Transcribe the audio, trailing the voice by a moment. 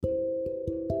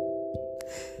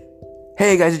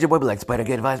Hey guys, it's your boy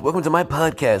BlackSpiderGuyAdvice. Welcome to my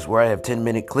podcast where I have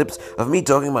 10-minute clips of me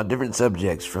talking about different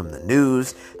subjects from the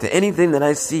news to anything that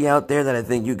I see out there that I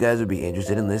think you guys would be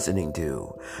interested in listening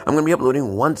to. I'm going to be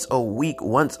uploading once a week,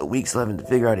 so having to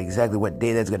figure out exactly what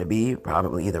day that's going to be,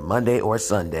 probably either Monday or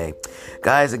Sunday.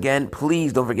 Guys, again,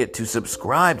 please don't forget to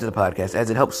subscribe to the podcast as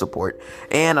it helps support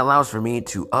and allows for me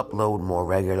to upload more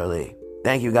regularly.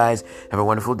 Thank you guys. Have a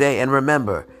wonderful day. And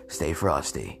remember, stay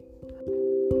frosty.